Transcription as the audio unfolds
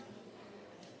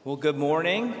Well, good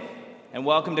morning and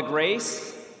welcome to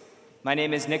Grace. My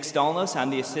name is Nick Stolnos.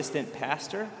 I'm the assistant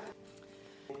pastor.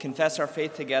 Confess our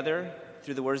faith together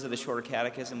through the words of the Shorter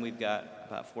Catechism. We've got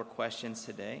about 4 questions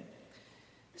today.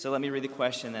 So let me read the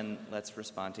question and let's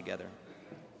respond together.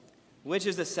 Which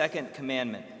is the second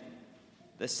commandment?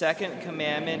 The second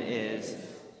commandment is,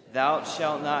 Thou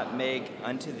shalt not make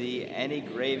unto thee any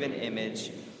graven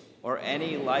image or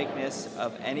any likeness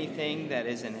of anything that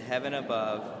is in heaven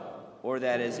above, or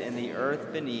that is in the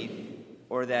earth beneath,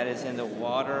 or that is in the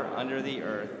water under the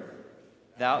earth.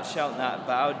 Thou shalt not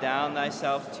bow down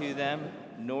thyself to them,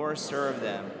 nor serve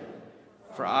them.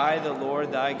 For I, the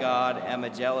Lord thy God, am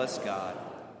a jealous God,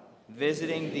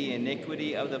 visiting the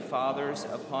iniquity of the fathers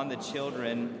upon the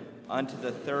children unto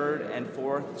the 3rd and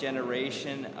 4th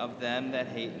generation of them that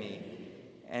hate me,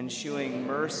 and shewing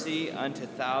mercy unto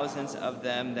thousands of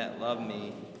them that love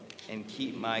me and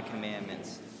keep my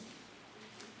commandments.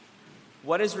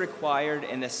 What is required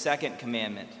in the second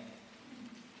commandment?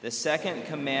 The second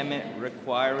commandment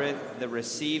requireth the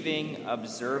receiving,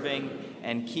 observing,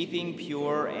 and keeping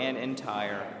pure and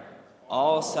entire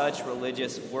all such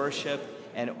religious worship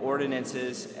and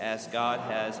ordinances as God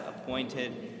has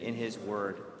appointed in his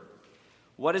word.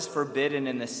 What is forbidden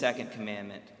in the second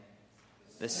commandment?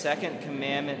 The second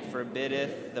commandment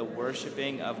forbiddeth the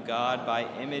worshiping of God by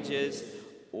images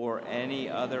or any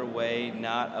other way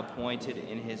not appointed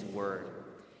in his word.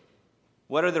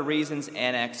 What are the reasons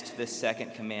annexed to the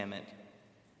second commandment?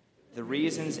 The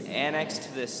reasons annexed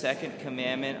to the second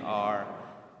commandment are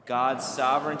God's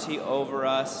sovereignty over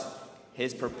us,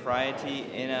 his propriety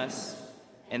in us,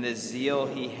 and the zeal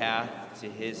he hath to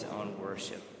his own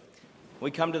worship.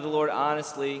 We come to the Lord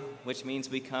honestly, which means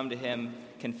we come to him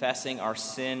confessing our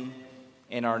sin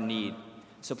and our need.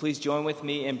 So please join with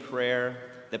me in prayer,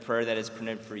 the prayer that is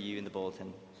printed for you in the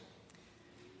bulletin.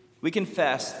 We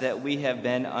confess that we have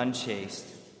been unchaste.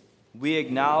 We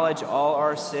acknowledge all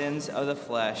our sins of the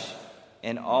flesh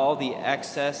and all the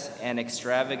excess and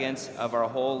extravagance of our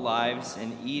whole lives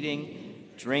in eating,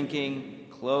 drinking,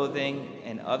 clothing,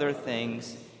 and other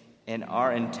things, and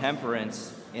our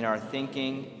intemperance in our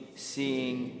thinking,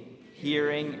 seeing,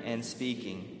 hearing, and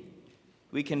speaking.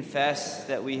 We confess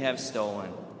that we have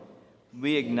stolen.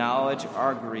 We acknowledge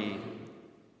our greed.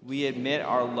 We admit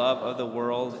our love of the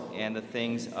world and the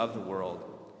things of the world.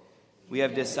 We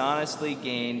have dishonestly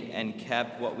gained and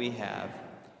kept what we have,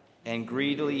 and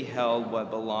greedily held what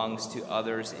belongs to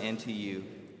others and to you.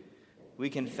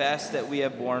 We confess that we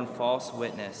have borne false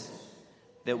witness,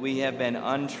 that we have been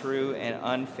untrue and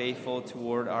unfaithful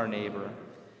toward our neighbor,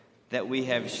 that we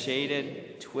have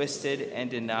shaded, twisted,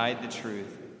 and denied the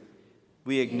truth.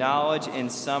 We acknowledge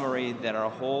in summary that our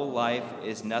whole life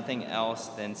is nothing else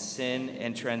than sin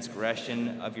and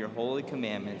transgression of your holy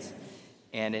commandments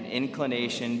and an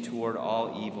inclination toward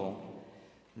all evil.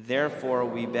 Therefore,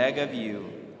 we beg of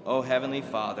you, O Heavenly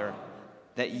Father,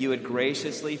 that you would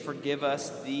graciously forgive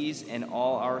us these and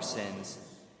all our sins.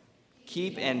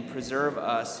 Keep and preserve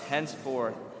us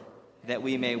henceforth, that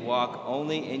we may walk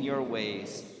only in your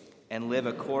ways and live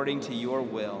according to your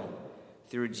will.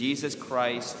 Through Jesus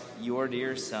Christ, your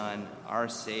dear Son, our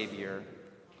Savior.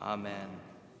 Amen.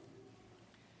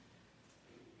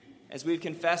 As we've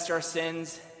confessed our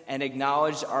sins and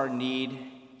acknowledged our need,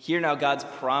 hear now God's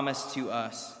promise to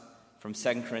us from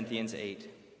 2 Corinthians 8.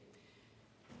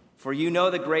 For you know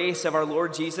the grace of our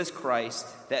Lord Jesus Christ,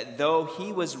 that though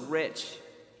he was rich,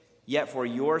 yet for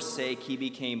your sake he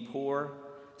became poor,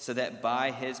 so that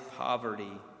by his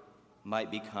poverty might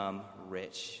become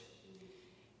rich.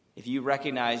 If you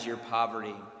recognize your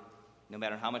poverty, no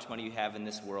matter how much money you have in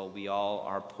this world, we all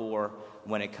are poor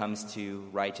when it comes to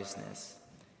righteousness.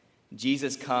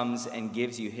 Jesus comes and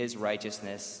gives you his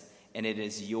righteousness, and it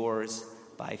is yours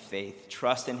by faith.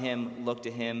 Trust in him, look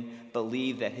to him,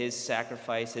 believe that his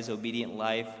sacrifice, his obedient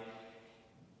life,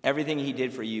 everything he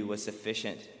did for you was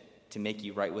sufficient to make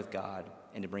you right with God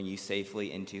and to bring you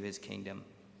safely into his kingdom.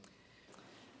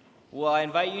 Well, I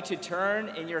invite you to turn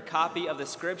in your copy of the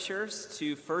scriptures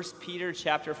to 1 Peter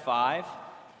chapter 5.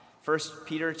 1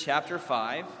 Peter chapter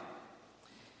 5.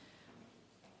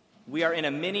 We are in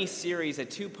a mini-series, a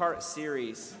 2-part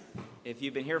series. If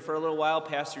you've been here for a little while,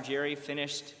 Pastor Jerry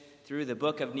finished through the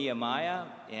book of Nehemiah,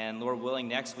 and Lord willing,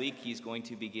 next week he's going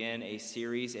to begin a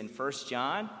series in 1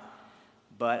 John.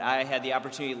 But I had the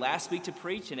opportunity last week to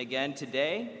preach, and again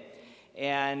today.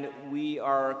 And we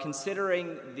are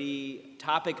considering the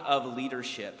topic of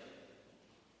leadership.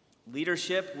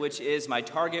 Leadership, which is my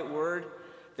target word,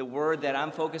 the word that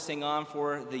I'm focusing on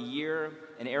for the year,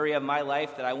 an area of my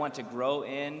life that I want to grow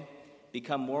in,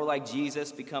 become more like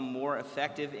Jesus, become more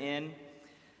effective in.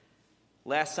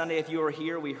 Last Sunday, if you were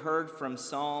here, we heard from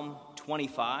Psalm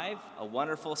 25, a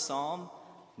wonderful psalm,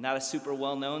 not a super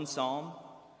well-known psalm.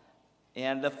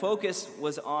 And the focus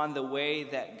was on the way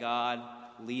that God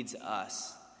leads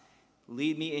us.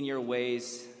 Lead me in your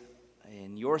ways,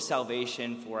 in your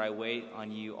salvation, for I wait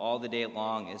on you all the day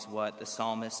long, is what the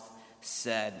psalmist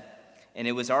said. And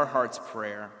it was our heart's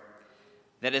prayer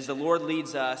that as the Lord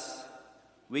leads us,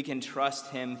 we can trust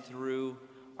him through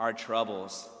our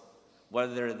troubles.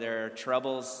 Whether they're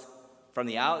troubles from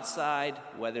the outside,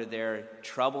 whether they're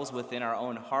troubles within our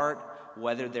own heart,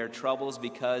 whether they're troubles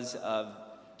because of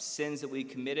sins that we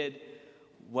committed,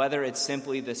 whether it's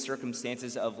simply the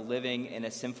circumstances of living in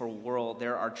a sinful world,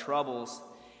 there are troubles,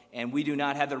 and we do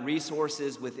not have the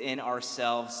resources within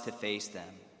ourselves to face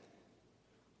them.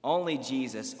 Only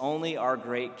Jesus, only our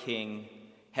great King,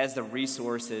 has the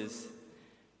resources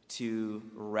to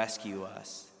rescue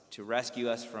us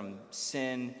from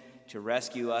sin, to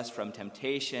rescue us from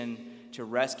temptation, to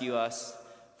rescue us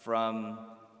from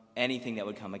anything that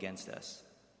would come against us.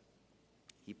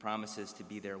 He promises to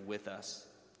be there with us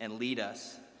and lead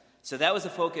us. So that was the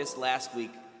focus last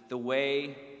week, the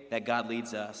way that God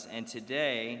leads us. And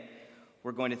today,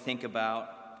 we're going to think about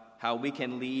how we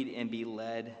can lead and be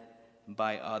led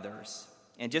by others.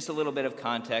 And just a little bit of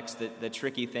context, the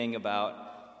tricky thing about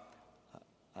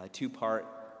a two-part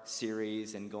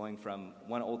series and going from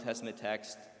one Old Testament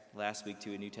text last week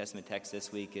to a New Testament text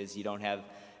this week is you don't have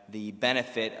the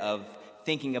benefit of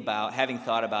having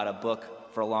thought about a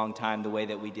book for a long time the way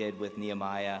that we did with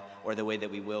Nehemiah or the way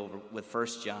that we will with 1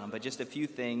 John. But just a few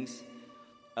things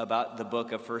about the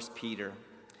book of 1 Peter.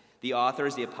 The author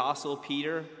is the Apostle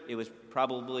Peter. It was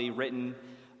probably written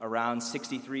around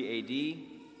 63 AD.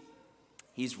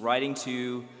 He's writing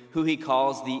to who he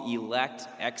calls the elect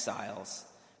exiles,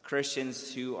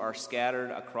 Christians who are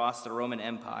scattered across the Roman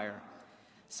Empire.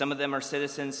 Some of them are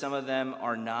citizens, some of them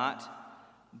are not,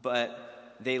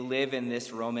 but they live in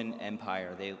this Roman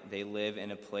Empire. They live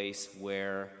in a place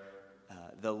where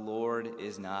the Lord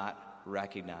is not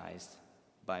recognized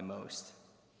by most.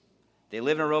 They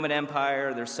live in a Roman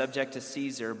Empire, they're subject to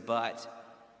Caesar, but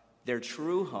their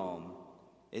true home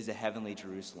is a heavenly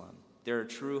Jerusalem. Their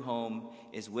true home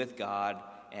is with God,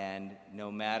 and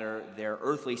no matter their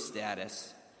earthly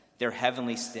status, their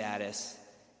heavenly status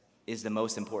is the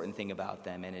most important thing about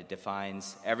them, and it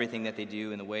defines everything that they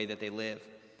do and the way that they live.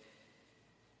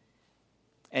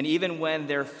 And even when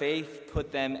their faith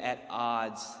put them at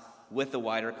odds with the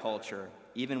wider culture,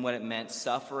 even when it meant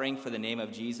suffering for the name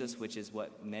of Jesus, which is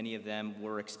what many of them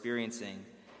were experiencing,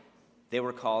 they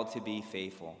were called to be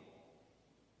faithful.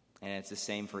 And it's the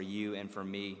same for you and for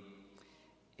me.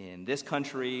 In this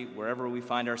country, wherever we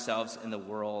find ourselves in the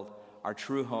world, our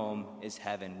true home is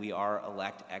heaven. We are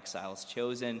elect exiles,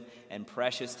 chosen and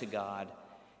precious to God,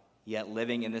 yet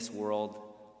living in this world,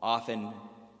 often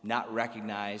not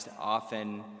recognized,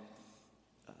 often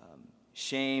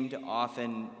shamed,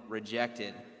 often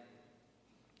rejected.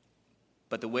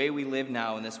 But the way we live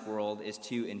now in this world is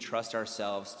to entrust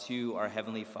ourselves to our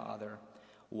Heavenly Father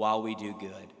while we do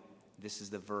good. This is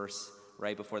the verse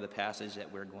right before the passage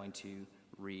that we're going to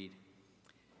read.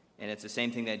 And it's the same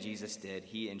thing that Jesus did.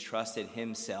 He entrusted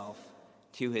himself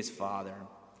to his Father,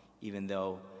 even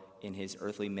though in his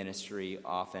earthly ministry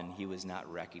often he was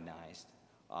not recognized.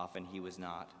 Often he was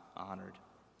not honored.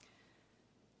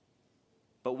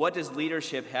 But what does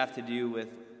leadership have to do with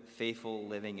faithful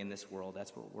living in this world?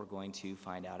 That's what we're going to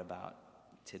find out about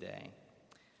today.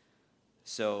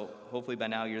 So hopefully by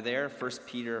now you're there. 1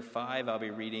 Peter 5, I'll be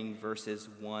reading verses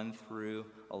 1 through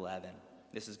 11.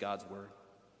 This is God's word.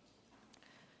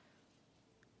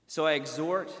 So I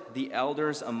exhort the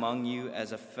elders among you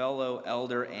as a fellow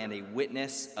elder and a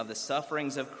witness of the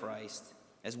sufferings of Christ,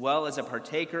 as well as a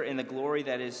partaker in the glory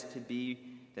that is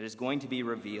going to be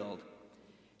revealed.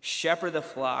 Shepherd the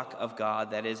flock of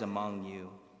God that is among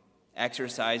you,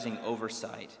 exercising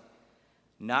oversight,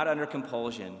 not under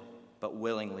compulsion, but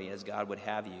willingly, as God would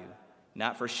have you,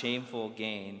 not for shameful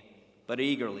gain, but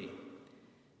eagerly,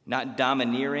 not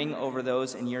domineering over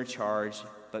those in your charge,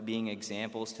 but being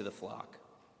examples to the flock.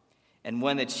 And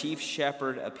when the chief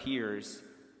shepherd appears,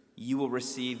 you will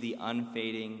receive the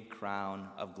unfading crown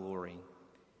of glory.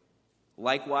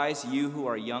 Likewise, you who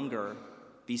are younger,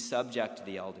 be subject to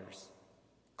the elders.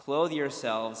 Clothe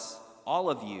yourselves, all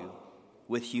of you,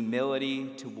 with humility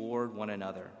toward one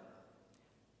another.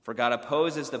 For God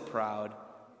opposes the proud,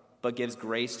 but gives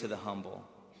grace to the humble.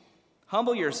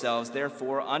 Humble yourselves,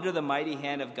 therefore, under the mighty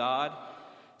hand of God,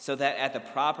 so that at the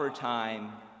proper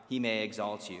time he may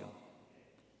exalt you,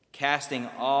 casting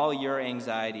all your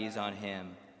anxieties on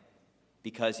him,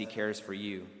 because he cares for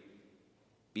you.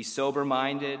 Be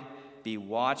sober-minded, be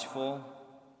watchful.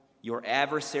 Your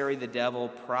adversary, the devil,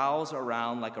 prowls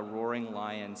around like a roaring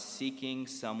lion, seeking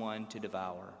someone to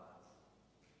devour.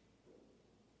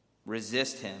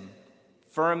 Resist him,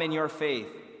 firm in your faith,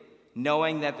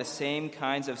 knowing that the same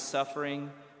kinds of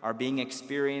suffering are being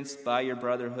experienced by your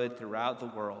brotherhood throughout the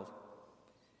world.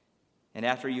 And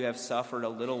after you have suffered a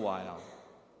little while,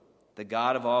 the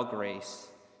God of all grace,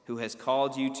 who has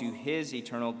called you to his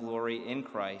eternal glory in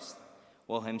Christ,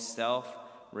 will himself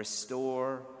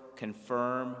restore,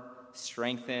 confirm,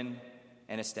 strengthen,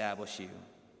 and establish you.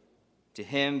 To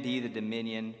him be the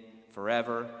dominion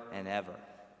forever and ever.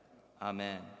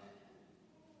 Amen.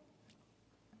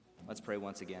 Let's pray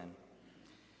once again.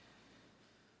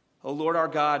 O Lord our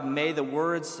God, may the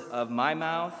words of my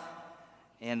mouth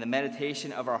and the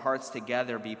meditation of our hearts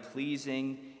together be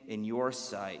pleasing in your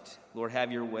sight. Lord,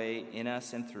 have your way in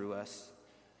us and through us.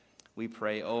 We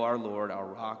pray, O our Lord, our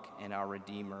rock and our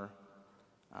Redeemer.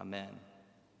 Amen.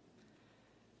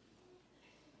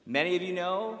 Many of you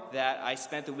know that I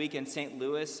spent the week in St.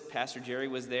 Louis. Pastor Jerry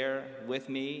was there with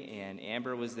me, and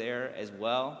Amber was there as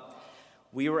well.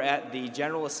 We were at the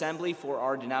General Assembly for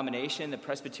our denomination, the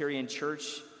Presbyterian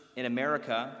Church in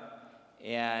America,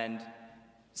 and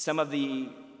some of the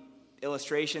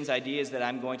illustrations, ideas that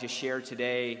I'm going to share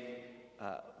today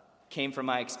came from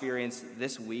my experience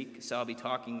this week, so I'll be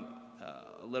talking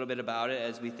a little bit about it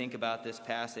as we think about this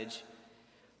passage,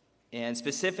 and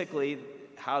specifically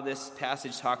how this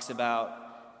passage talks about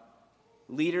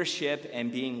leadership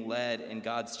and being led in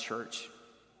God's church.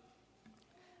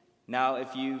 Now,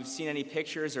 if you've seen any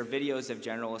pictures or videos of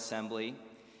General Assembly,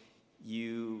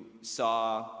 you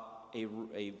saw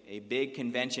a big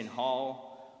convention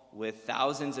hall with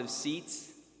thousands of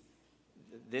seats.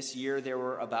 This year there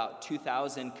were about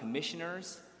 2,000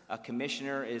 commissioners. A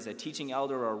commissioner is a teaching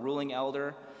elder or a ruling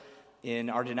elder in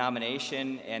our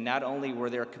denomination, and not only were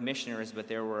there commissioners, but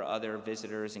there were other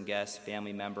visitors and guests,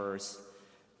 family members,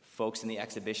 folks in the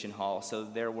exhibition hall. So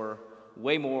there were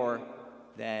way more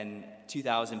than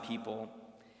 2,000 people.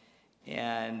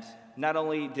 And not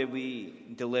only did we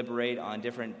deliberate on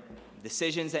different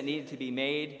decisions that needed to be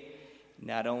made,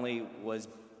 not only was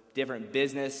different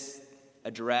business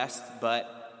addressed,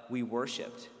 but we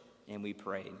worshiped and we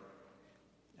prayed.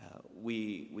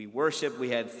 We worshiped. We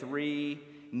had 3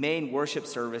 main worship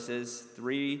services,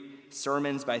 3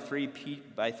 sermons by three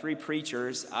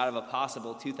preachers out of a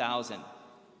possible 2,000.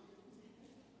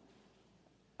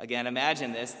 Again,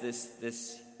 imagine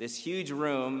this huge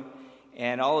room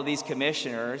and all of these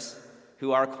commissioners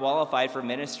who are qualified for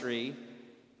ministry.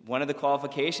 One of the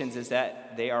qualifications is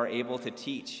that they are able to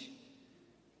teach.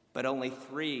 But only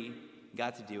 3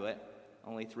 got to do it.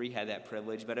 Only 3 had that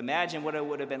privilege. But imagine what it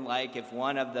would have been like if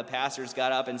one of the pastors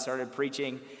got up and started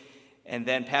preaching, and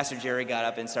then Pastor Jerry got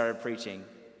up and started preaching.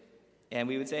 And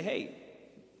we would say, hey,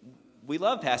 we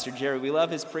love Pastor Jerry. We love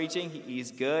his preaching.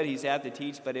 He's good. He's apt to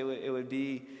teach, but it would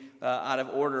be out of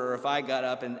order. Or if I got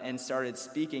up and started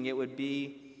speaking, it would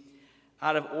be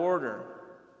out of order.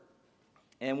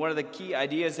 And one of the key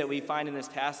ideas that we find in this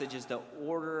passage is the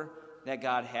order that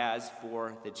God has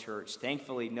for the church.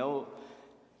 Thankfully,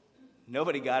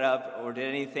 nobody got up or did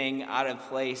anything out of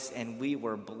place, and we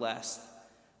were blessed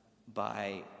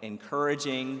by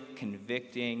encouraging,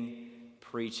 convicting,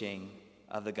 preaching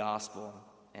of the gospel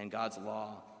and God's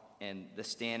law and the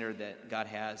standard that God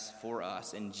has for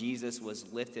us. And Jesus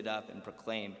was lifted up and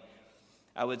proclaimed.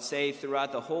 I would say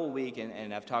throughout the whole week,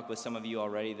 and I've talked with some of you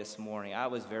already this morning, I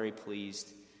was very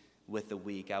pleased with the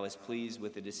week. I was pleased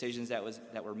with the decisions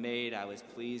that were made. I was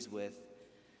pleased with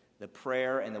the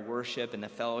prayer and the worship and the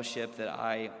fellowship that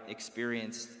I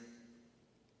experienced.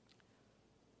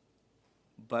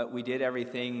 But we did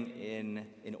everything in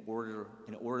an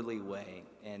orderly way,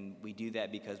 and we do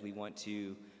that because we want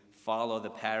to follow the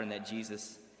pattern that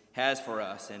Jesus has for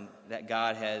us and that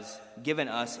God has given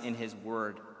us in his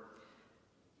word.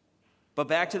 But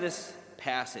back to this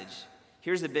passage.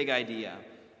 Here's the big idea.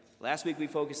 Last week we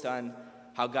focused on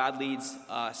how God leads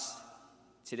us.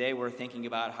 Today we're thinking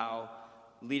about how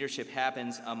leadership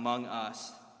happens among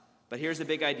us. But here's the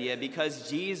big idea. Because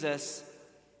Jesus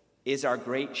is our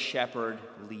great shepherd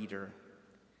leader,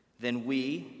 then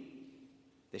we,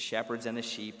 the shepherds and the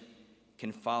sheep,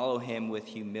 can follow him with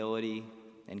humility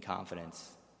and confidence.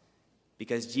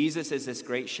 Because Jesus is this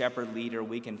great shepherd leader,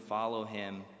 we can follow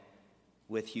him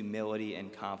with humility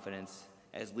and confidence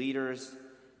as leaders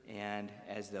and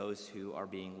as those who are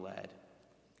being led.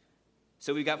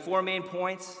 So we've got 4 main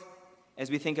points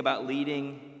as we think about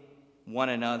leading one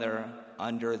another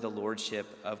under the lordship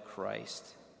of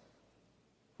Christ.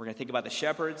 We're going to think about the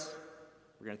shepherds.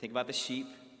 We're going to think about the sheep.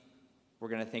 We're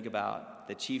going to think about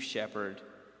the chief shepherd.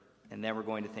 And then we're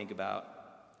going to think about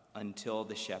until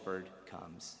the shepherd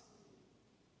comes.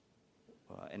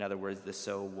 In other words, the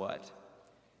so what.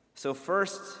 So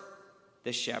first,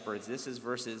 the shepherds. This is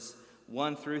verses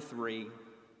 1 through 3.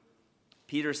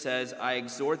 Peter says, I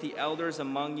exhort the elders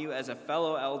among you as a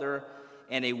fellow elder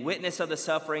and a witness of the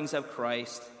sufferings of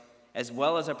Christ, as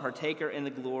well as a partaker in the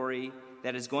glory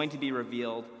that is going to be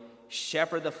revealed.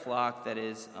 Shepherd the flock that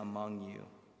is among you.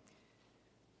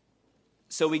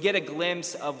 So we get a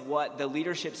glimpse of what the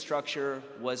leadership structure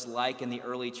was like in the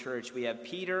early church. We have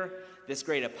Peter, this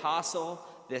great apostle,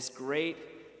 this great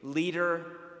leader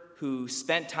who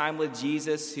spent time with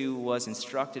Jesus, who was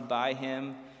instructed by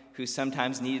him, who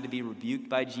sometimes needed to be rebuked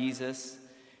by Jesus,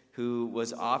 who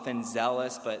was often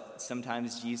zealous, but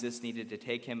sometimes Jesus needed to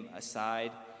take him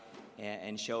aside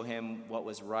and show him what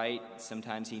was right.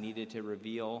 Sometimes he needed to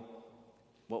reveal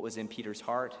what was in Peter's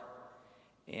heart.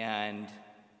 And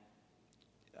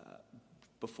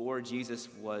before Jesus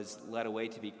was led away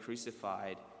to be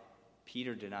crucified,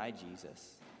 Peter denied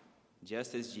Jesus,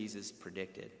 just as Jesus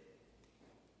predicted.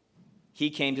 He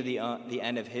came to the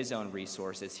end of his own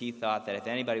resources. He thought that if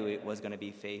anybody was going to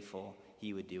be faithful,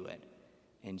 he would do it.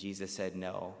 And Jesus said,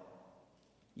 no,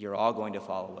 you're all going to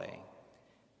fall away.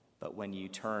 But when you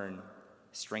turn,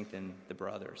 strengthen the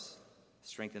brothers,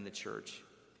 strengthen the church.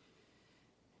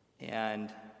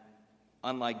 And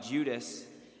unlike Judas,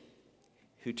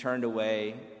 who turned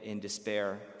away in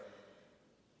despair,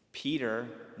 Peter,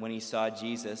 when he saw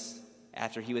Jesus,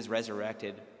 after he was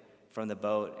resurrected from the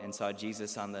boat and saw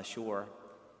Jesus on the shore,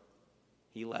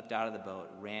 he leapt out of the boat,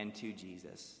 ran to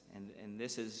Jesus. And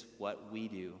this is what we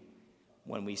do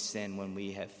when we sin, when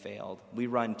we have failed. We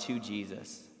run to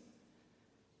Jesus.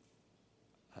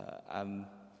 I'm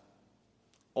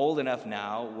old enough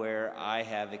now where I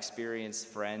have experienced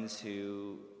friends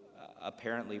who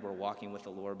apparently were walking with the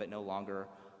Lord but no longer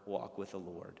walk with the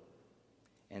Lord.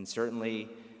 And certainly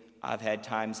I've had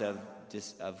times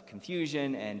of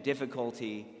confusion and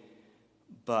difficulty,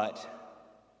 but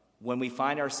when we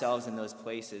find ourselves in those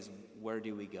places, where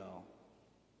do we go?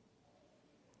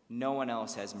 No one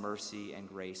else has mercy and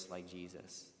grace like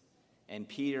Jesus. And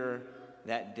Peter,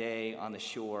 that day on the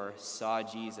shore, saw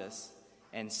Jesus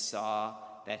and saw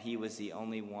that he was the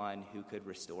only one who could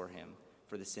restore him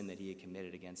for the sin that he had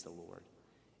committed against the Lord.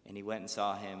 And he went and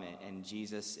saw him, and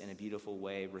Jesus, in a beautiful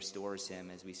way, restores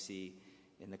him, as we see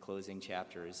in the closing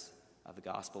chapters of the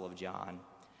Gospel of John.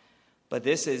 But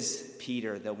this is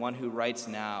Peter, the one who writes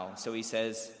now. So he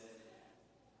says,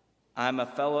 I'm a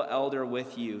fellow elder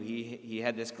with you. He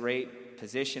had this great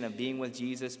position of being with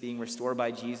Jesus, being restored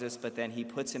by Jesus, but then he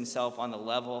puts himself on the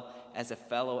level as a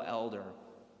fellow elder.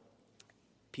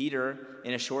 Peter,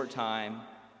 in a short time,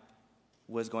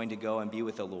 was going to go and be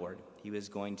with the Lord. He was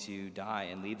going to die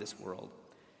and leave this world.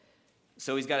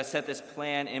 So he's got to set this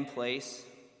plan in place,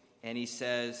 and he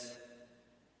says,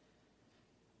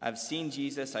 I've seen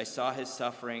Jesus, I saw his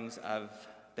sufferings, I've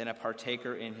been a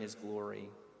partaker in his glory.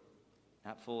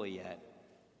 Not fully yet,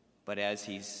 but as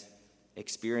he's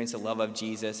experienced the love of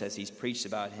Jesus, as he's preached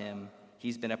about him,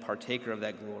 he's been a partaker of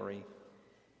that glory.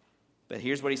 But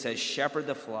here's what he says, shepherd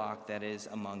the flock that is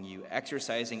among you,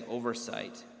 exercising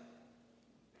oversight.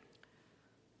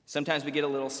 Sometimes we get a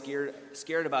little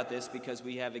scared about this because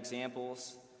we have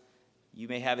examples. You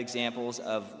may have examples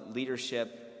of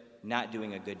leadership not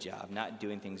doing a good job, not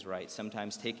doing things right,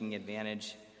 sometimes taking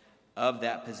advantage of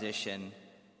that position.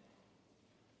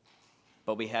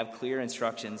 But we have clear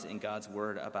instructions in God's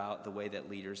word about the way that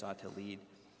leaders ought to lead,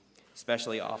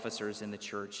 especially officers in the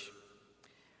church.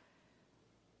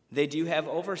 They do have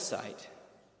oversight.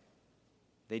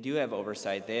 They do have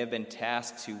oversight. They have been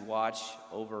tasked to watch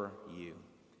over you.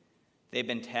 They've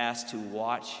been tasked to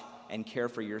watch and care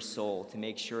for your soul, to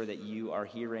make sure that you are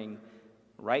hearing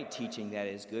right teaching that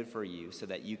is good for you so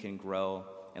that you can grow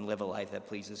and live a life that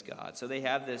pleases God. So they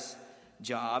have this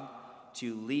job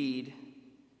to lead,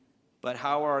 but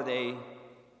how are they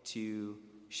to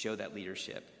show that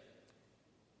leadership?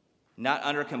 Not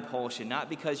under compulsion, not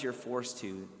because you're forced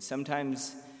to.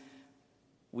 Sometimes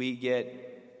we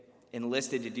get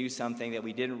enlisted to do something that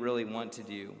we didn't really want to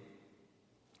do.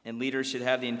 And leaders should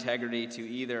have the integrity to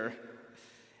either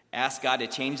ask God to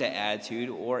change that attitude,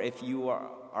 or if you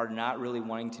are not really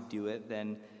wanting to do it,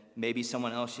 then maybe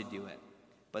someone else should do it.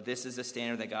 But this is the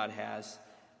standard that God has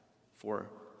for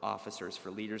officers, for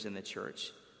leaders in the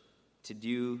church, to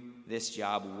do this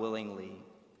job willingly,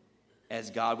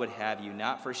 as God would have you,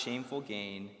 not for shameful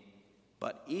gain,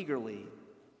 but eagerly.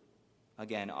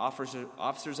 Again,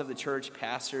 officers of the church,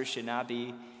 pastors, should not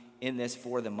be in this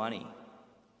for the money.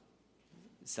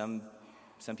 Some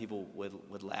people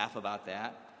would laugh about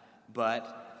that,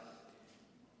 but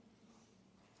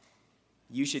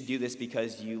You should do this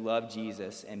because you love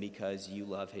Jesus and because you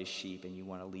love his sheep and you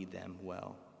want to lead them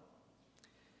well.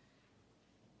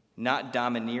 Not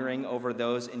domineering over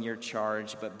those in your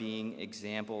charge, but being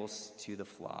examples to the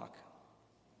flock.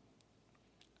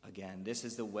 Again, this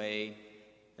is the way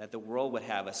that the world would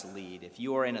have us lead. If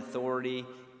you are in authority,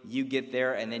 you get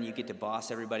there and then you get to boss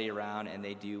everybody around and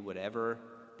they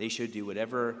should do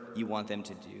whatever you want them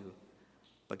to do.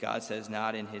 But God says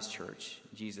not in his church.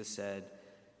 Jesus said,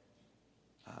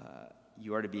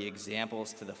 you are to be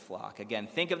examples to the flock. Again,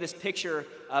 think of this picture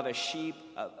of a sheep,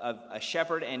 of a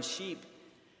shepherd and sheep.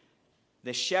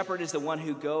 The shepherd is the one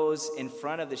who goes in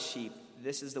front of the sheep.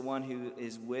 This is the one who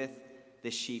is with the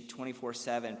sheep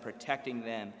 24/7, protecting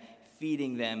them,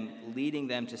 feeding them, leading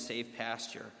them to safe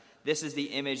pasture. This is the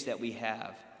image that we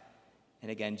have. And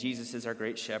again, Jesus is our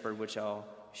great shepherd, which I'll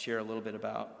share a little bit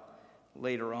about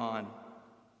later on.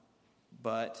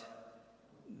 But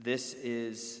this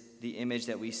is the image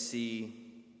that we see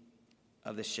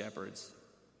of the shepherds.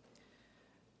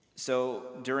 So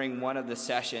during one of the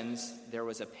sessions, there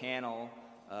was a panel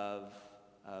of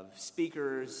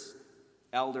speakers,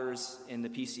 elders in the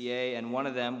PCA, and one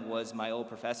of them was my old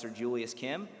professor, Julius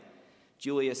Kim.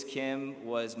 Julius Kim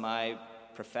was my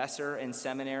professor in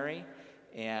seminary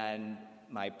and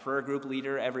my prayer group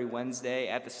leader every Wednesday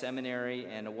at the seminary,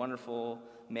 and a wonderful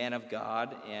man of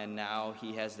God, and now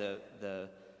he has the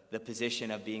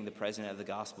position of being the president of the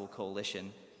Gospel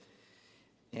Coalition.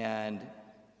 And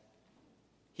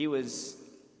he was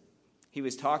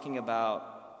talking about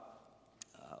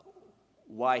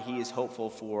why he is hopeful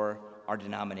for our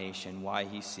denomination, why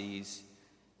he sees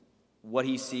what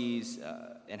he sees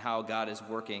and how God is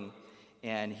working.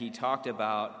 And he talked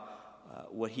about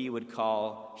what he would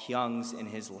call hyungs in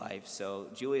his life. So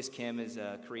Julius Kim is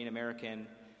a Korean American,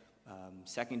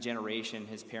 second generation.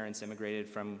 His parents immigrated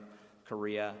from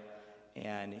Korea.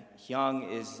 And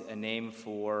hyung is a name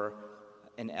for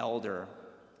an elder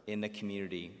in the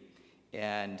community.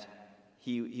 And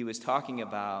he was talking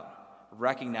about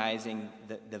recognizing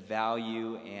the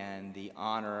value and the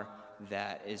honor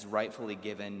that is rightfully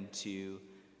given to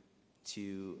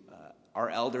our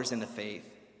elders in the faith.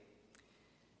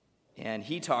 And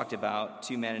he talked about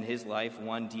two men in his life,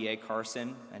 one D.A.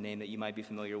 Carson, a name that you might be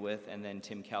familiar with, and then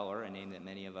Tim Keller, a name that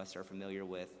many of us are familiar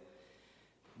with.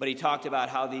 But he talked about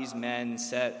how these men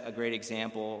set a great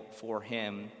example for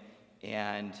him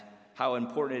and how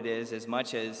important it is, as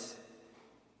much as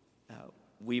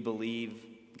we believe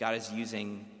God is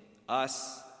using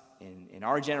us in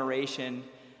our generation,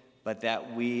 but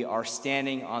that we are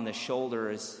standing on the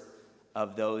shoulders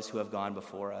of those who have gone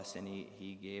before us. And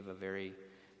he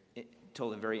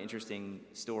told a very interesting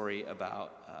story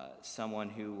about someone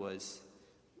who was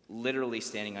literally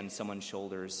standing on someone's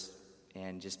shoulders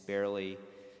and just barely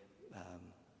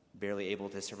able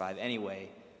to survive anyway.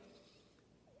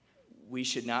 We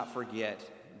should not forget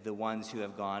the ones who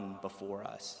have gone before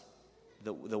us,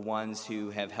 the ones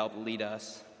who have helped lead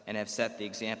us and have set the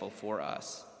example for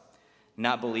us,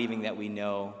 not believing that we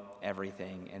know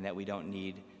everything and that we don't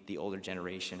need the older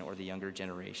generation or the younger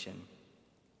generation.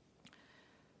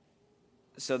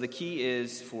 So the key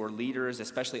is for leaders,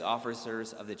 especially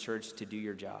officers of the church, to do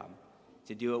your job,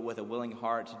 to do it with a willing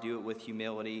heart, to do it with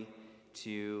humility,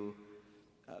 to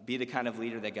be the kind of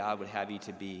leader that God would have you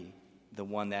to be, the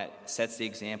one that sets the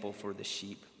example for the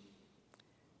sheep.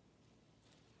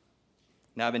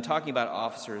 Now, I've been talking about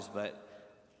officers, but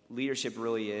leadership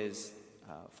really is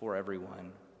for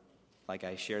everyone. Like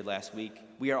I shared last week,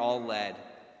 we are all led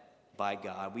by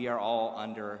God. We are all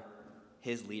under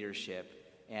his leadership.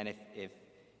 And if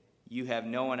you have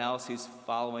no one else who's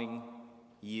following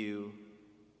you,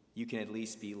 you can at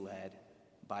least be led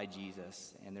by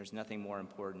Jesus. And there's nothing more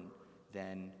important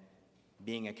than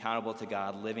being accountable to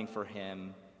God, living for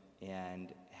him, and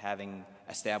having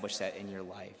established that in your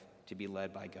life, to be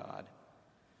led by God.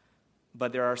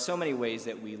 But there are so many ways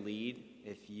that we lead.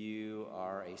 If you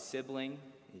are a sibling,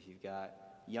 if you've got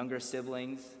younger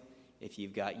siblings, if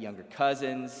you've got younger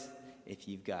cousins, if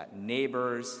you've got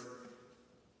neighbors,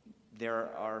 there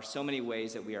are so many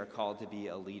ways that we are called to be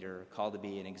a leader, called to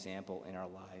be an example in our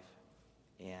life.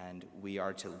 And we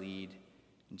are to lead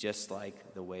just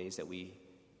like the ways that we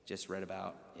just read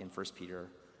about in 1 Peter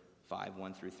 5,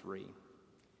 1 through 3.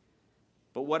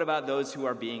 But what about those who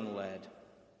are being led?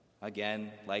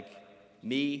 Again, like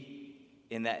me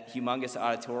in that humongous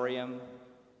auditorium,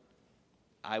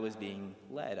 I was being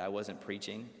led. I wasn't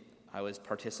preaching. I was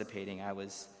participating. I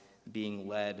was being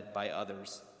led by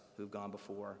others who've gone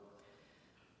before.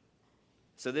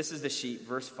 So this is the sheep,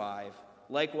 verse 5.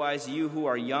 Likewise, you who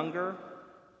are younger,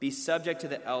 be subject to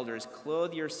the elders.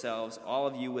 Clothe yourselves, all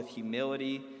of you, with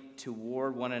humility,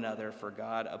 toward one another, for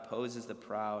God opposes the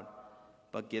proud,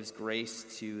 but gives grace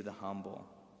to the humble.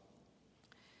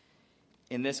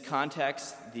 In this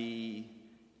context, the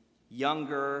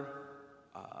younger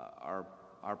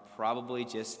are probably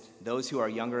just those who are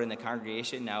younger in the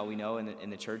congregation. Now we know in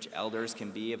the church, elders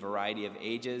can be a variety of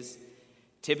ages.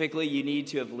 Typically, you need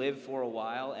to have lived for a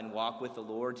while and walk with the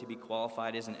Lord to be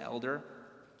qualified as an elder.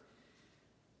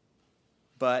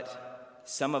 But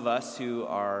some of us who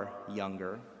are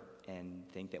younger and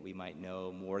think that we might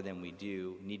know more than we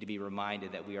do need to be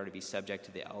reminded that we are to be subject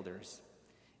to the elders.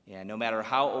 And no matter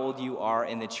how old you are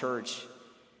in the church,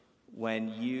 when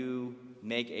you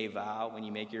make a vow, when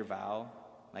you make your vow,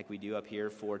 like we do up here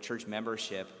for church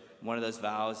membership, one of those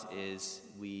vows is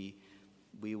we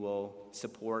will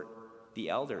support the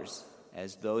elders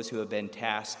as those who have been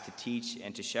tasked to teach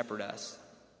and to shepherd us.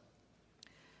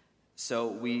 So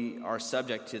we are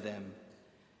subject to them,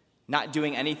 not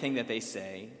doing anything that they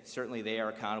say. Certainly they are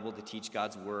accountable to teach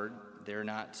God's word. They're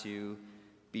not to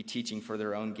be teaching for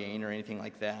their own gain or anything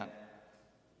like that.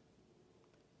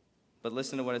 But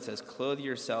listen to what it says. Clothe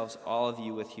yourselves, all of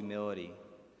you, with humility.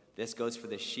 This goes for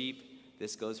the sheep.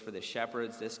 This goes for the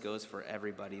shepherds. This goes for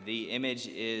everybody. The image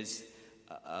is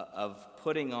of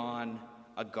putting on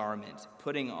a garment,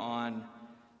 putting on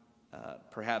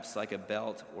perhaps like a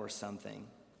belt or something.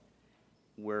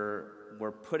 We're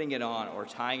putting it on or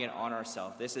tying it on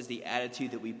ourselves. This is the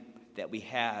attitude that we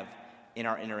have in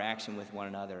our interaction with one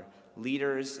another.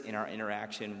 Leaders, in our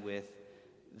interaction with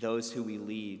those who we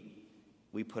lead,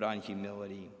 we put on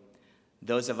humility.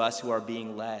 Those of us who are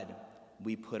being led,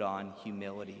 we put on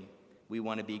humility. We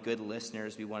want to be good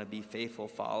listeners. We want to be faithful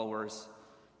followers.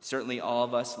 Certainly all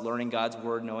of us learning God's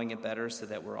word, knowing it better so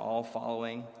that we're all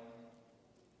following,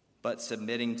 but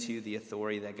submitting to the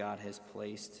authority that God has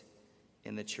placed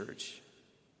in the church.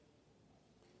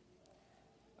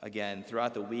 Again,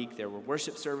 throughout the week, there were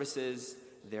worship services.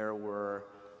 There were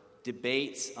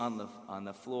debates on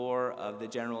the floor of the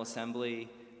General Assembly.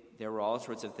 There were all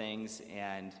sorts of things,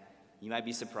 and you might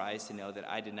be surprised to know that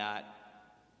I did not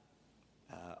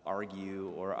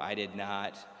argue, or I did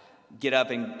not get up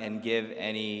and give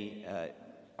any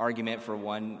argument for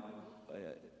one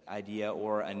idea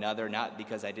or another, not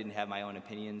because I didn't have my own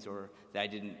opinions or that I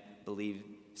didn't believe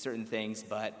certain things,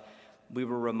 but we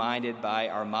were reminded by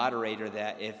our moderator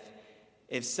that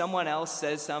if someone else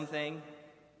says something,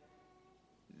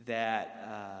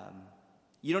 that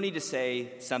you don't need to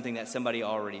say something that somebody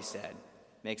already said.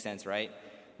 Makes sense, right?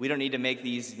 We don't need to make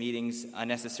these meetings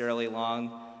unnecessarily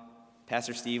long.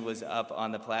 Pastor Steve was up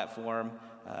on the platform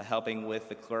helping with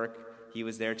the clerk. He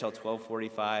was there till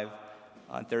 12:45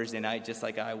 on Thursday night, just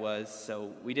like I was.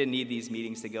 So we didn't need these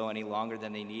meetings to go any longer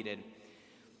than they needed.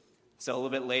 So a little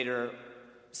bit later,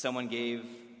 someone gave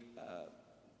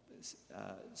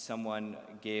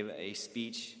a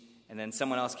speech, and then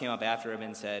someone else came up after him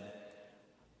and said,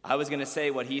 I was going to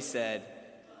say what he said,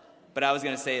 but I was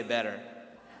going to say it better.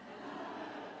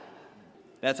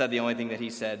 That's not the only thing that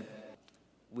he said.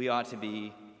 We ought to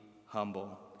be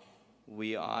humble.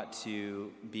 We ought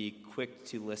to be quick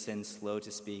to listen, slow to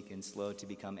speak, and slow to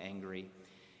become angry.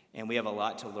 And we have a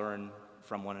lot to learn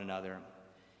from one another.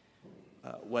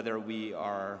 Whether we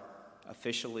are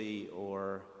officially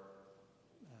or,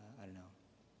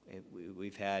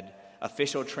 we've had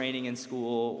official training in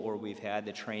school or we've had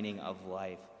the training of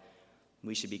life.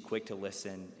 We should be quick to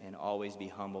listen and always be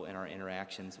humble in our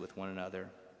interactions with one another.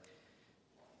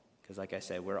 Because like I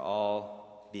said, we're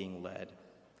all being led.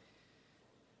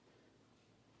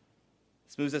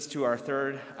 This moves us to our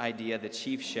third idea, the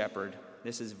chief shepherd.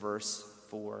 This is verse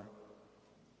 4.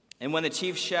 And when the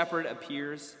chief shepherd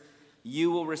appears,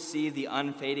 you will receive the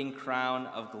unfading crown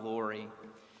of glory.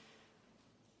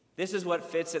 This is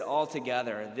what fits it all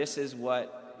together. This is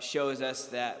what shows us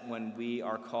that when we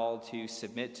are called to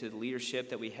submit to the leadership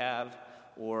that we have,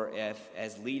 or if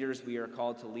as leaders we are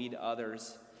called to lead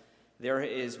others, there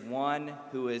is one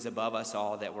who is above us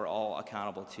all that we're all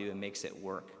accountable to and makes it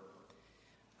work.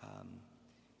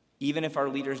 Even if our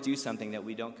leaders do something that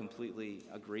we don't completely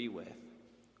agree with,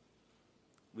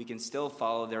 we can still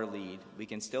follow their lead. We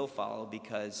can still follow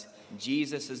because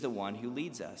Jesus is the one who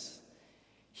leads us.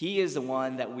 He is the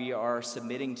one that we are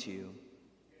submitting to.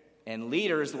 And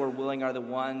leaders, Lord willing, are the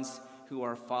ones who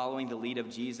are following the lead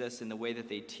of Jesus in the way that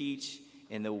they teach,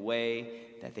 in the way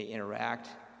that they interact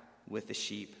with the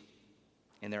sheep,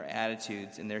 in their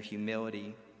attitudes, in their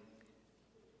humility.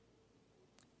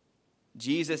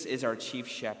 Jesus is our chief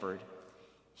shepherd.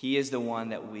 He is the one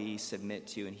that we submit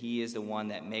to, and he is the one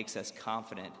that makes us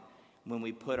confident when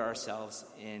we put ourselves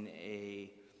in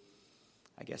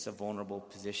a vulnerable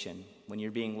position. When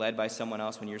you're being led by someone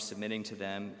else, when you're submitting to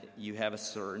them, you have a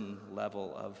certain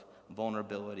level of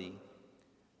vulnerability.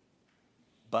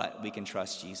 But we can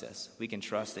trust Jesus. We can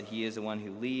trust that he is the one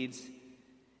who leads,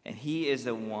 and he is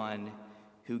the one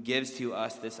who gives to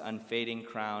us this unfading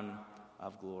crown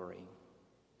of glory.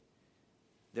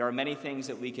 There are many things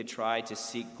that we could try to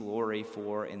seek glory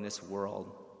for in this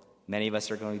world. Many of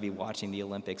us are going to be watching the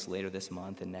Olympics later this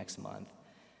month and next month.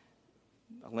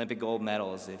 Olympic gold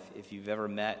medals, if you've ever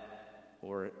met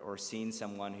or seen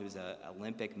someone who's an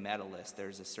Olympic medalist,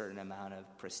 there's a certain amount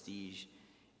of prestige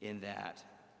in that.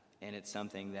 And it's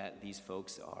something that these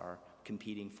folks are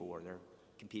competing for. They're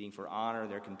competing for honor.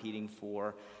 They're competing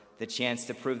for the chance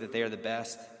to prove that they are the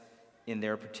best in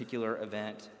their particular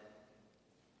event.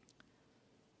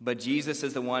 But Jesus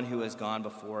is the one who has gone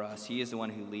before us. He is the one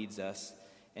who leads us.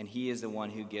 And he is the one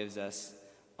who gives us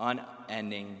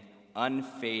unending,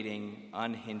 unfading,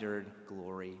 unhindered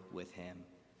glory with him.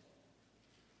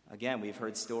 Again, we've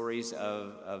heard stories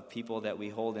of people that we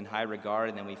hold in high regard,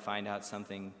 and then we find out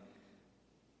something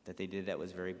that they did that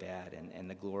was very bad, and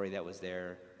the glory that was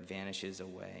there vanishes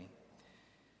away.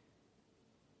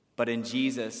 But in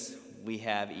Jesus, we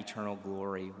have eternal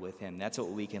glory with him. That's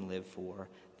what we can live for.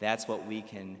 That's what we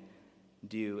can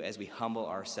do as we humble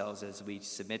ourselves, as we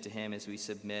submit to him, as we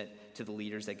submit to the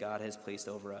leaders that God has placed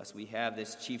over us. We have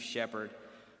this chief shepherd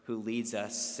who leads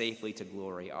us safely to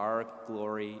glory. Our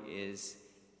glory is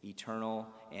eternal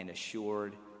and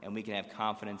assured, and we can have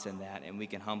confidence in that, and we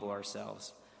can humble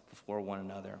ourselves before one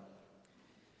another.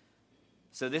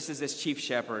 So this is this chief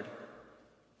shepherd.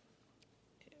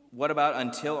 What about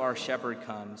until our shepherd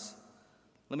comes?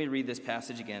 Let me read this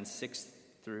passage again, 6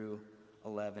 through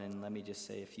 11, and let me just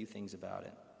say a few things about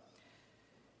it.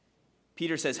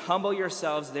 Peter says, "Humble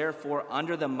yourselves, therefore,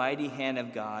 under the mighty hand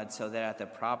of God, so that at the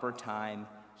proper time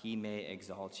he may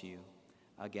exalt you."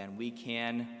 Again, we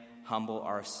can humble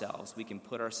ourselves. We can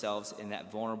put ourselves in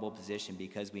that vulnerable position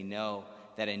because we know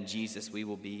that in Jesus we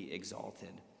will be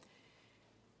exalted.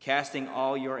 Casting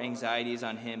all your anxieties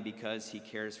on him because he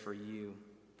cares for you.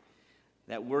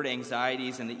 That word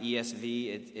anxieties in the ESV,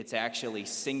 it's actually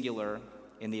singular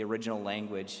in the original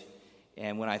language.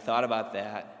 And when I thought about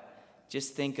that,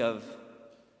 just think of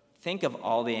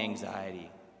all the anxiety.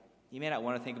 You may not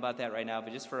want to think about that right now,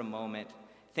 but just for a moment,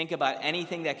 think about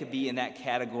anything that could be in that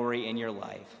category in your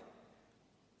life.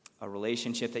 A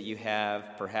relationship that you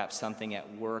have, perhaps something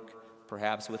at work,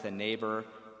 perhaps with a neighbor,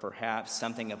 perhaps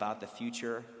something about the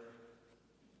future.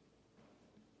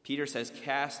 Peter says,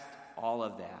 cast all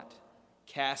of that.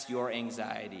 Cast your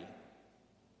anxiety,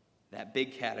 that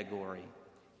big category.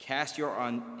 Cast your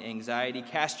anxiety,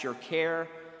 cast your care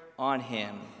on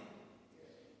him.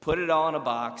 Put it all in a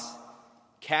box.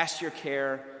 Cast your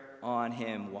care on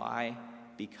him. Why?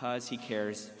 Because he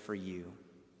cares for you.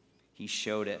 He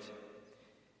showed it.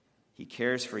 He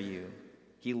cares for you.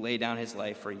 He laid down his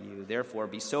life for you. Therefore,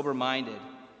 be sober-minded.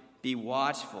 Be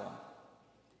watchful.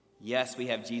 Yes, we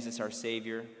have Jesus, our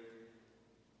Savior,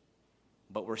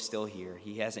 but we're still here.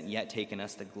 He hasn't yet taken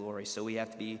us to glory, so we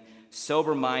have to be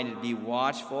sober-minded, be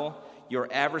watchful.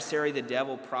 Your adversary, the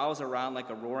devil, prowls around like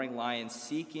a roaring lion,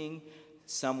 seeking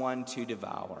someone to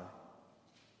devour.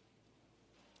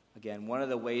 Again, one of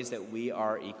the ways that we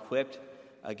are equipped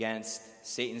against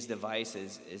Satan's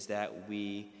devices is that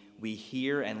we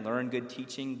hear and learn good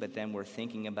teaching, but then we're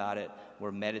thinking about it,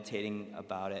 we're meditating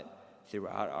about it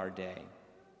throughout our day.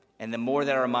 And the more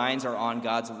that our minds are on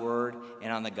God's word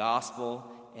and on the gospel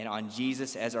and on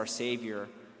Jesus as our Savior,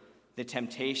 the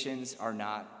temptations are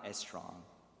not as strong.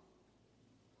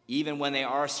 Even when they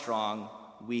are strong,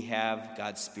 we have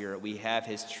God's Spirit. We have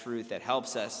his truth that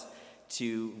helps us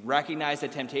to recognize the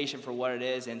temptation for what it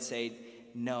is and say,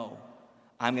 no,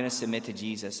 I'm going to submit to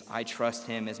Jesus. I trust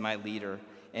him as my leader.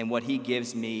 And what he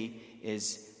gives me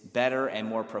is better and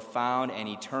more profound and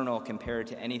eternal compared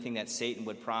to anything that Satan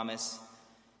would promise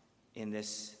in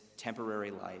this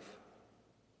temporary life.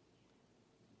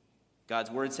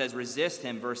 God's word says, resist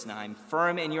him, verse 9,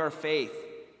 firm in your faith,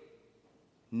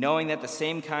 knowing that the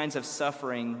same kinds of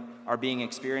suffering are being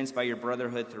experienced by your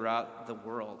brotherhood throughout the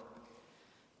world.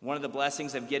 One of the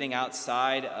blessings of getting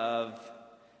outside of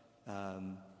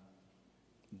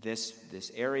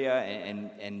this area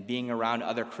and being around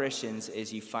other Christians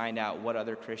is you find out what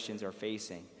other Christians are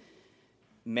facing.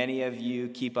 Many of you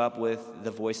keep up with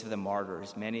the Voice of the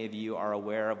Martyrs. Many of you are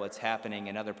aware of what's happening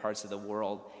in other parts of the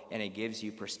world, and it gives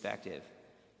you perspective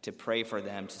to pray for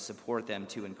them, to support them,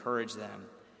 to encourage them.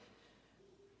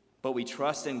 But we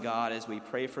trust in God as we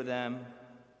pray for them,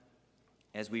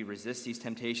 as we resist these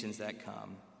temptations that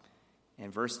come.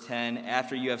 And verse 10,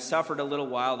 after you have suffered a little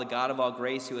while, the God of all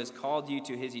grace, who has called you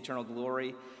to his eternal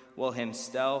glory, will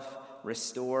himself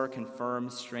restore, confirm,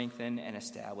 strengthen, and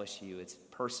establish you. It's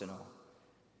personal.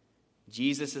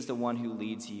 Jesus is the one who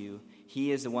leads you.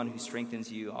 He is the one who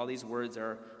strengthens you. All these words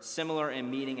are similar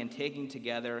in meaning, and taken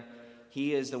together,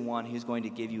 he is the one who's going to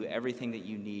give you everything that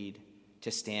you need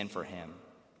to stand for him.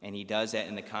 And he does that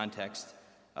in the context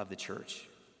of the church.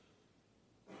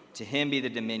 To him be the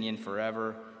dominion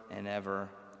forever and ever.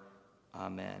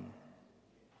 Amen.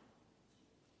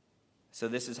 So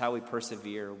this is how we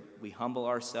persevere. We humble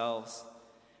ourselves.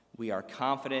 We are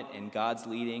confident in God's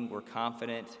leading. We're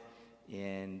confident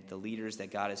in the leaders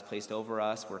that God has placed over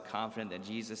us. We're confident that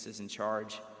Jesus is in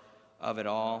charge of it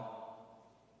all.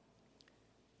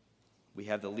 We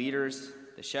have the leaders,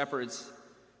 the shepherds,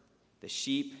 the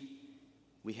sheep.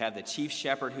 We have the chief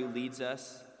shepherd who leads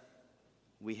us.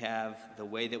 We have the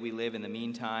way that we live in the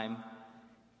meantime,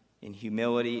 in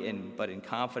humility but in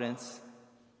confidence.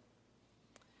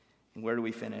 And where do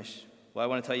we finish? Well, I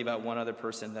want to tell you about one other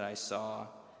person that I saw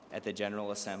at the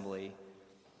General Assembly.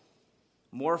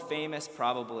 More famous,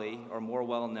 probably, or more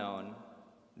well-known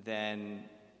than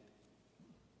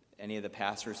any of the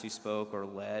pastors who spoke or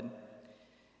led.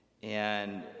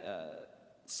 And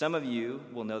some of you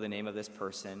will know the name of this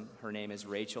person. Her name is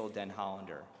Rachel Den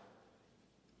Hollander.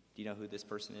 Do you know who this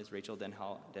person is, Rachel Den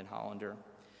Hollander?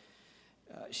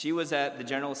 She was at the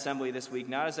General Assembly this week,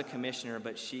 not as a commissioner,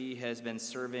 but she has been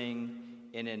serving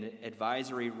in an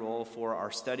advisory role for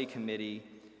our study committee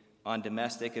on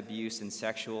domestic abuse and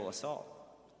sexual assault.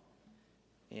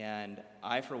 And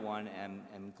I, for one,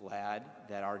 am glad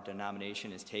that our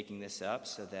denomination is taking this up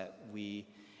so that we,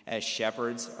 as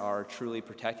shepherds, are truly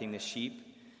protecting the sheep,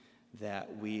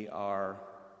 that we are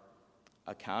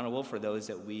accountable for those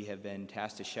that we have been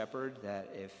tasked to shepherd, that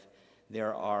if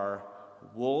there are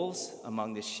wolves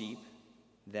among the sheep,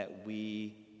 that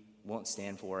we won't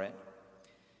stand for it.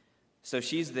 So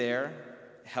she's there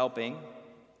helping,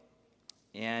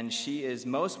 and she is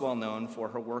most well known for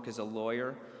her work as a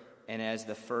lawyer and as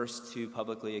the first to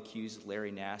publicly accuse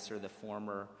Larry Nassar, the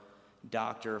former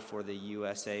doctor for the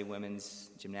USA women's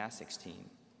gymnastics team.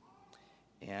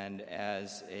 And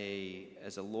as a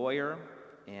lawyer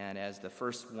and as the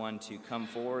first one to come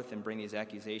forth and bring these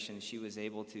accusations, she was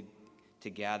able to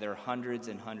gather hundreds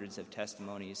and hundreds of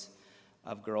testimonies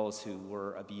of girls who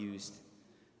were abused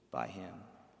by him,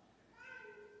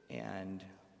 and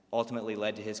ultimately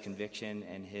led to his conviction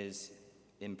and his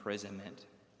imprisonment.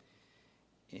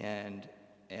 And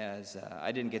as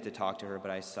I didn't get to talk to her,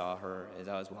 but I saw her as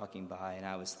I was walking by, and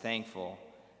I was thankful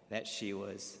that she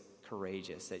was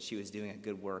courageous, that she was doing a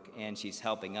good work, and she's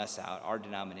helping us out, our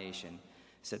denomination,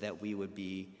 so that we would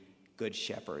be good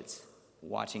shepherds,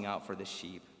 watching out for the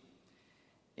sheep.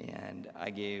 And I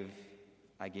gave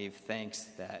thanks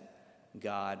that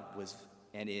God was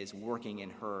and is working in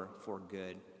her for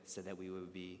good, so that we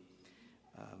would be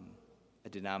a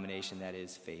denomination that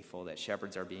is faithful, that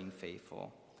shepherds are being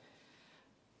faithful.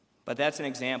 But that's an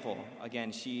example.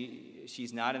 Again,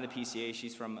 she's not in the PCA.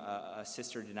 She's from a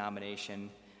sister denomination,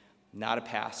 not a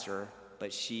pastor,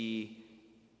 but she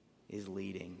is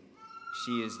leading.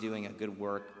 She is doing a good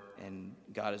work, and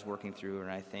God is working through her,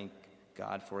 and I thank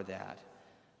God for that.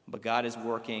 But God is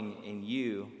working in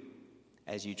you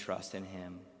as you trust in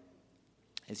him.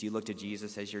 As you look to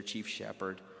Jesus as your chief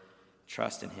shepherd,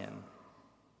 trust in him.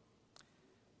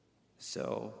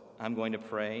 So I'm going to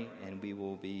pray, and we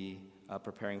will be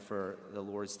preparing for the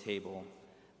Lord's table.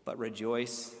 But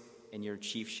rejoice in your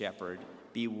chief shepherd.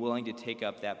 Be willing to take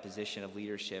up that position of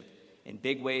leadership in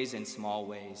big ways and small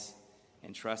ways,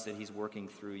 and trust that he's working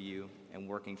through you and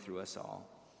working through us all.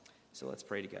 So let's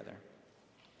pray together.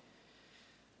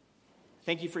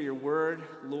 Thank you for your word,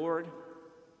 Lord.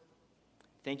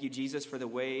 Thank you, Jesus, for the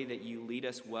way that you lead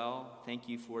us well. Thank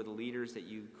you for the leaders that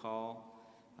you call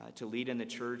to lead in the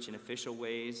church in official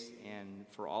ways, and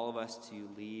for all of us to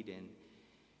lead in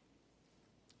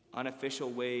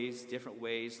unofficial ways, different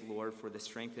ways, Lord, for the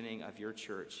strengthening of your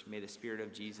church. May the Spirit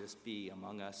of Jesus be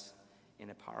among us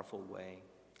in a powerful way.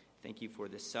 Thank you for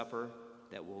this supper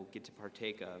that we'll get to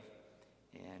partake of,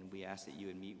 and we ask that you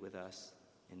would meet with us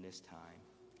in this time.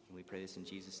 And we pray this in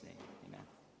Jesus' name. Amen.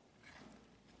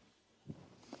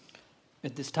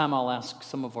 At this time, I'll ask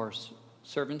some of our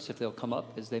servants if they'll come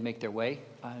up as they make their way.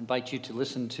 I invite you to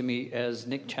listen to me as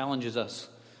Nick challenges us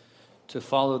to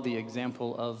follow the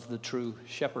example of the true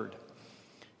shepherd.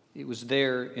 It was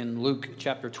there in Luke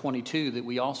chapter 22 that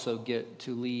we also get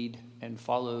to lead and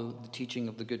follow the teaching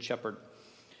of the Good Shepherd.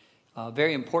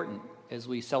 Very important as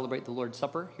we celebrate the Lord's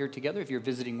Supper here together. If you're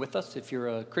visiting with us, if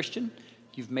you're a Christian,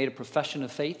 you've made a profession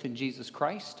of faith in Jesus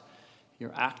Christ,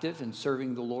 you're active in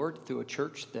serving the Lord through a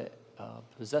church that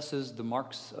possesses the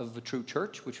marks of a true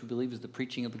church, which we believe is the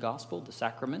preaching of the gospel, the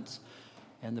sacraments,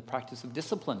 and the practice of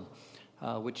discipline,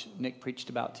 which Nick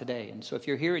preached about today. And so if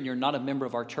you're here and you're not a member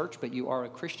of our church, but you are a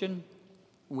Christian,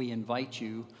 we invite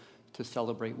you to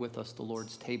celebrate with us the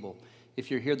Lord's table.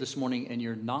 If you're here this morning and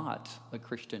you're not a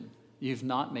Christian, you've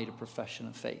not made a profession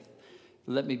of faith,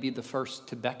 let me be the first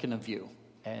to beckon of you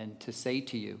and to say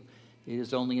to you, it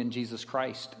is only in Jesus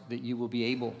Christ that you will be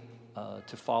able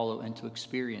to follow and to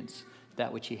experience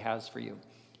that which he has for you.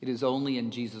 It is only in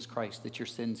Jesus Christ that your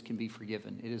sins can be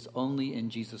forgiven. It is only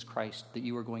in Jesus Christ that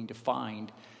you are going to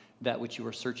find that which you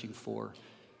are searching for.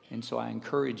 And so I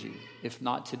encourage you, if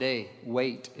not today,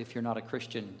 wait if you're not a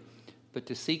Christian, but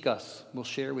to seek us, we'll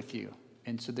share with you.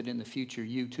 And so that in the future,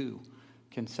 you too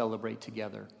can celebrate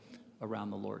together around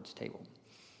the Lord's table.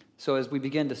 So as we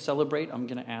begin to celebrate, I'm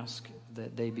going to ask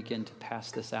that they begin to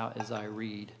pass this out as I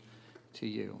read to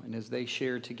you. And as they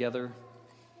share together,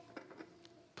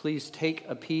 please take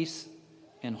a piece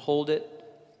and hold it,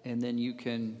 and then you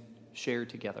can share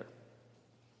together.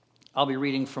 I'll be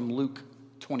reading from Luke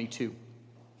 22.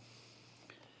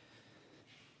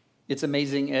 It's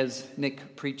amazing, as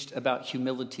Nick preached about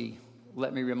humility,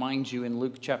 let me remind you in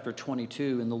Luke chapter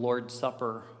 22 in the Lord's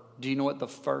Supper, do you know what the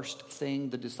first thing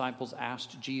the disciples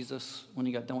asked Jesus when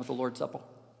he got done with the Lord's Supper?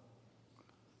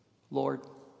 Lord,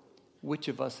 which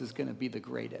of us is going to be the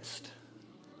greatest?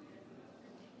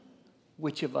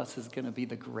 Which of us is going to be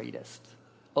the greatest?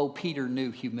 Oh, Peter knew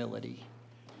humility.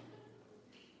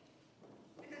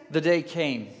 The day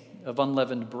came of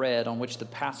unleavened bread on which the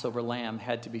Passover lamb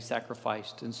had to be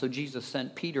sacrificed. And so Jesus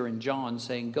sent Peter and John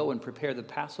saying, go and prepare the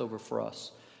Passover for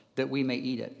us that we may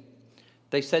eat it.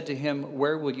 They said to him,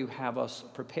 where will you have us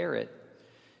prepare it?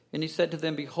 And he said to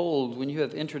them, behold, when you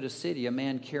have entered a city, a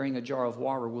man carrying a jar of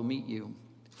water will meet you.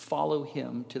 Follow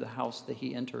him to the house that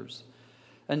he enters.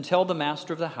 And tell the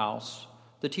master of the house,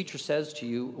 the teacher says to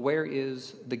you, where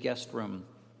is the guest room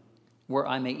where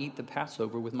I may eat the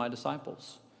Passover with my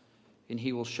disciples? And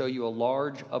he will show you a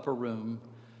large upper room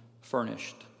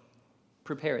furnished.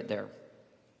 Prepare it there.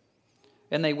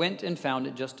 And they went and found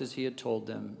it just as he had told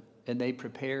them, and they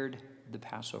prepared the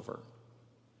Passover.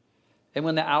 And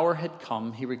when the hour had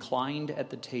come, he reclined at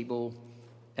the table,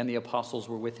 and the apostles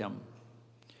were with him.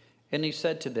 And he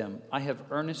said to them, I have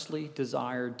earnestly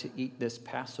desired to eat this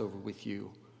Passover with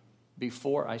you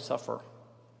before I suffer.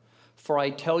 For I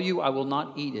tell you, I will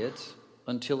not eat it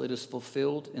until it is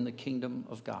fulfilled in the kingdom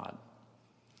of God.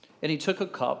 And he took a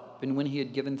cup, and when he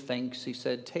had given thanks, he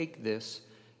said, take this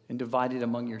and divide it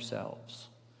among yourselves.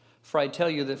 For I tell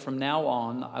you that from now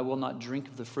on I will not drink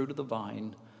of the fruit of the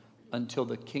vine until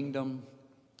the kingdom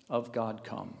of God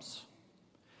comes.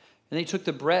 And he took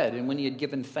the bread, and when he had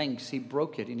given thanks, he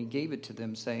broke it, and he gave it to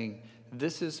them, saying,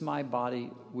 this is my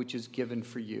body which is given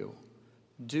for you.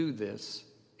 Do this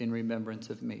in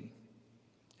remembrance of me.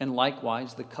 And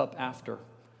likewise the cup after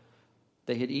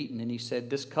they had eaten, and he said,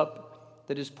 this cup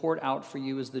that is poured out for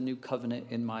you is the new covenant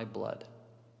in my blood.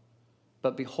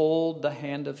 But behold, the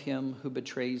hand of him who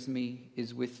betrays me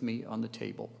is with me on the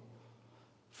table.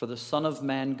 For the Son of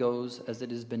Man goes as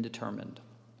it has been determined.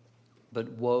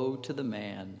 But woe to the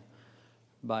man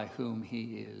by whom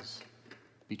he is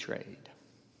betrayed.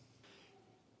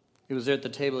 It was there at the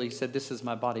table, he said, this is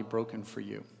my body broken for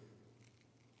you.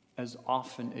 As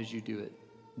often as you do it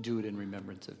in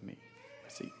remembrance of me.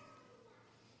 See.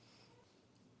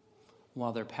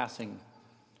 While they're passing,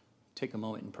 take a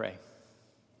moment and pray.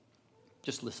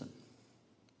 Just listen.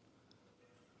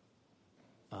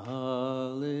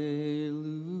 Alleluia,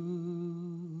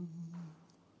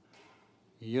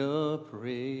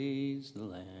 praise the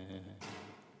Lamb.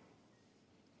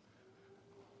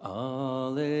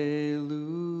 Alleluia,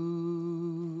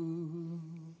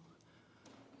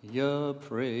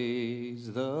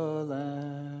 praise the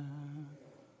Lamb.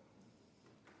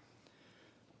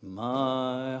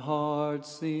 My heart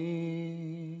sings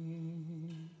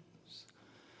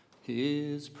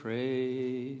his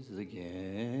praise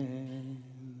again.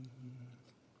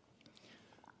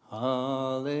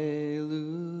 Hallelujah,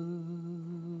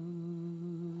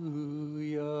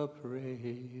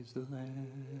 praise the Lamb.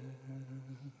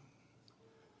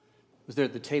 It was there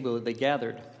at the table that they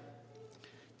gathered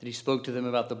that he spoke to them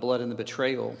about the blood and the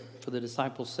betrayal. For the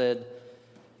disciples said,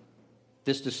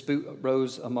 this dispute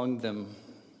arose among them,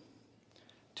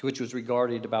 to which was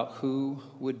regarded about who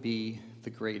would be the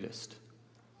greatest.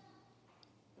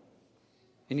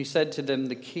 And he said to them,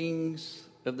 the kings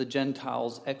of the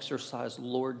Gentiles exercise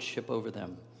lordship over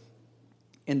them,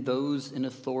 and those in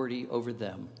authority over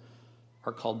them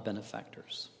are called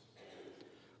benefactors.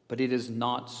 But it is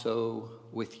not so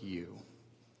with you.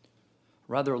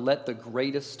 Rather, let the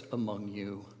greatest among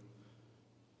you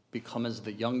become as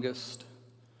the youngest,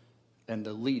 and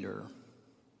the leader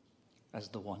as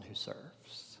the one who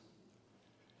serves.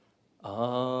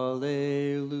 Alleluia,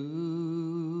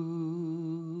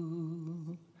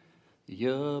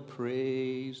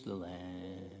 praise the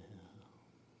Lamb.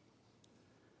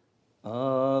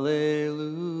 Alleluia,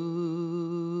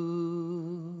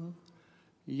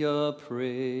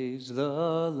 praise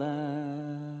the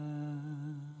Lamb.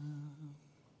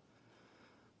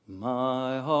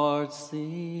 My heart sings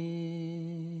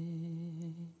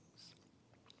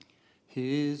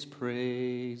his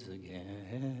praise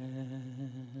again.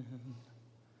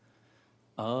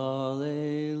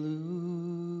 Alleluia,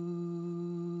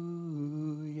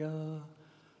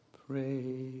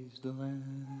 praise the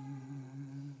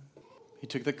Lamb. He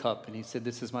took the cup and he said,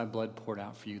 "This is my blood poured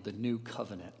out for you, the new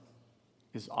covenant.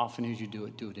 As often as you do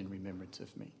it in remembrance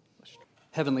of me."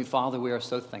 Heavenly Father, we are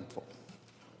so thankful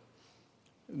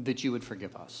that you would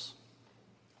forgive us.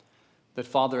 That,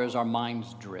 Father, as our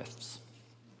minds drifts,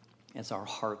 as our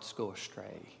hearts go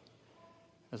astray,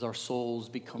 as our souls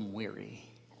become weary,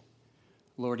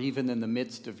 Lord, even in the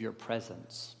midst of your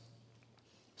presence,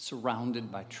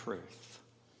 surrounded by truth,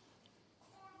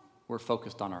 we're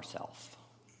focused on ourselves.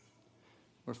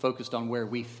 We're focused on where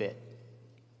we fit,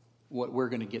 what we're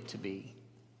going to get to be,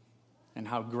 and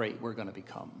how great we're going to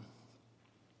become.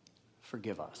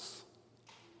 Forgive us.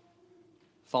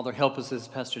 Father, help us as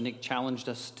Pastor Nick challenged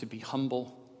us to be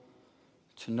humble,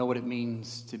 to know what it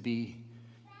means to be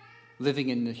living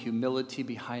in the humility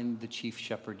behind the chief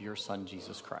shepherd, your Son,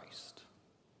 Jesus Christ,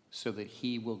 so that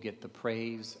he will get the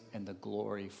praise and the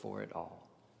glory for it all.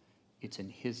 It's in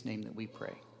his name that we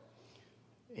pray.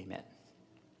 Amen.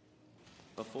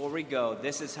 Before we go,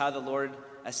 this is how the Lord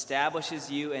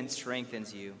establishes you and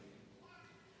strengthens you.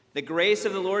 The grace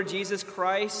of the Lord Jesus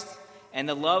Christ and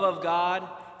the love of God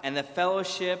and the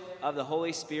fellowship of the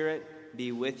Holy Spirit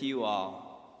be with you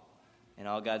all. And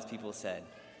all God's people said,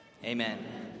 amen.